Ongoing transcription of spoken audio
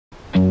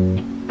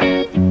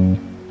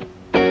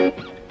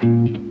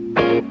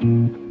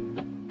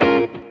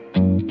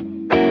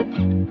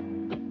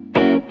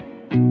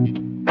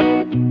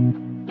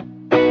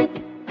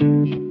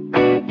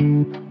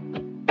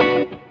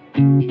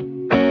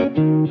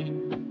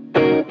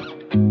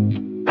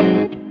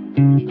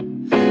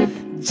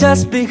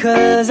Just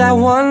because I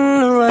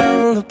wander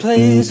around the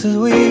places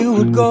we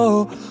would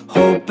go,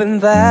 hoping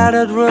that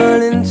I'd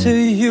run into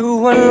you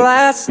one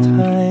last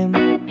time.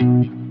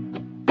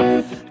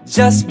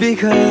 Just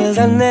because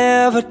I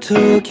never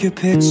took your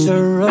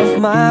picture of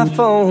my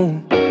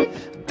phone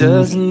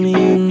doesn't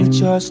mean that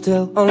you're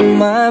still on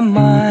my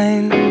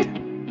mind.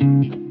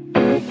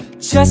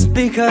 Just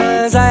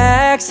because I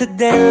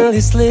accidentally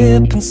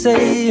slip and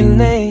say your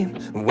name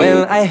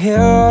when I hear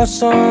a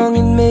song,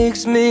 it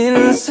makes me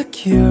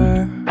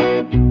insecure.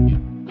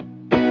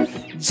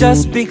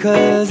 Just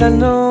because I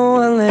know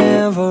I'll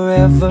never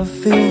ever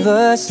feel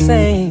the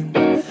same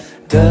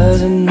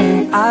doesn't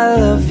mean I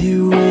love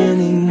you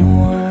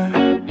anymore.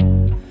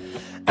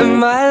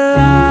 Am I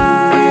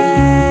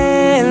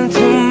lying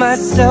to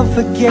myself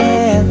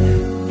again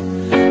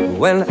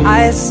when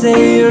I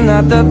say you're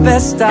not the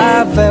best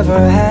I've ever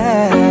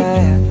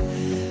had?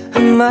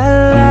 Am I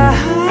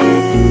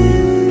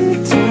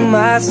lying to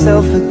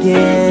myself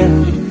again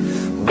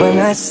when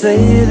I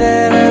say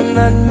that I'm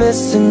not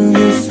missing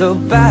you so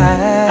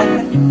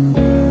bad?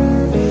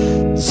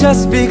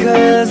 Just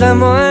because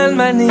I'm on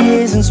my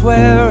knees and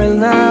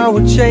swearing I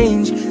would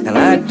change, and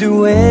I'd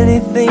do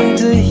anything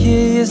to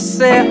hear you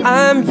say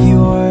I'm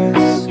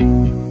yours.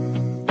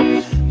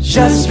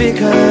 Just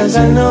because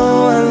I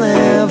know I'll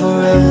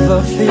never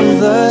ever feel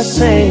the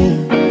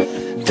same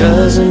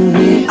doesn't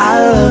mean I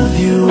love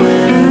you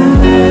anymore.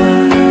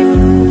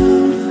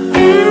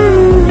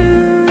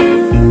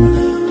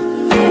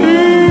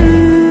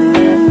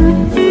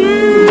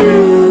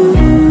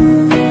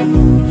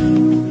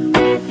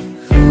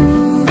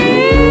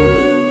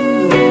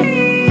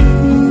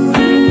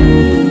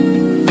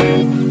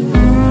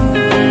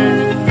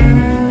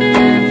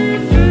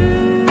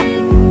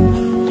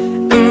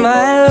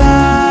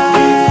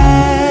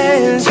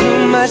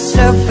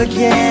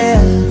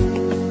 Again,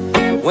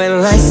 when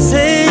I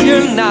say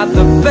you're not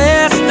the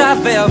best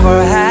I've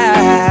ever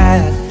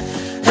had,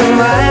 am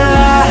I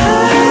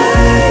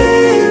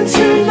lying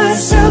to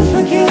myself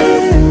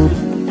again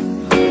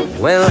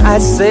when I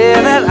say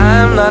that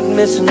I'm not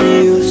missing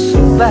you so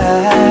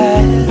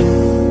bad?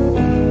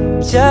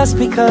 Just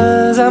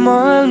because I'm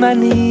on my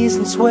knees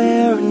and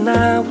swearing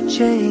I will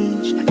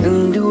change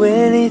and do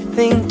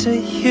anything to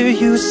hear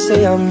you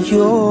say I'm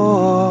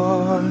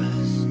yours.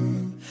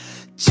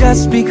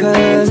 Just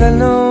because I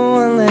know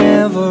I'll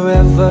never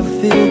ever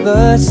feel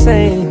the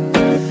same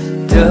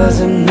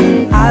doesn't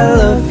mean I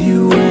love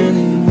you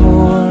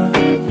anymore.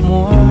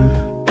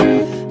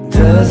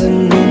 Doesn't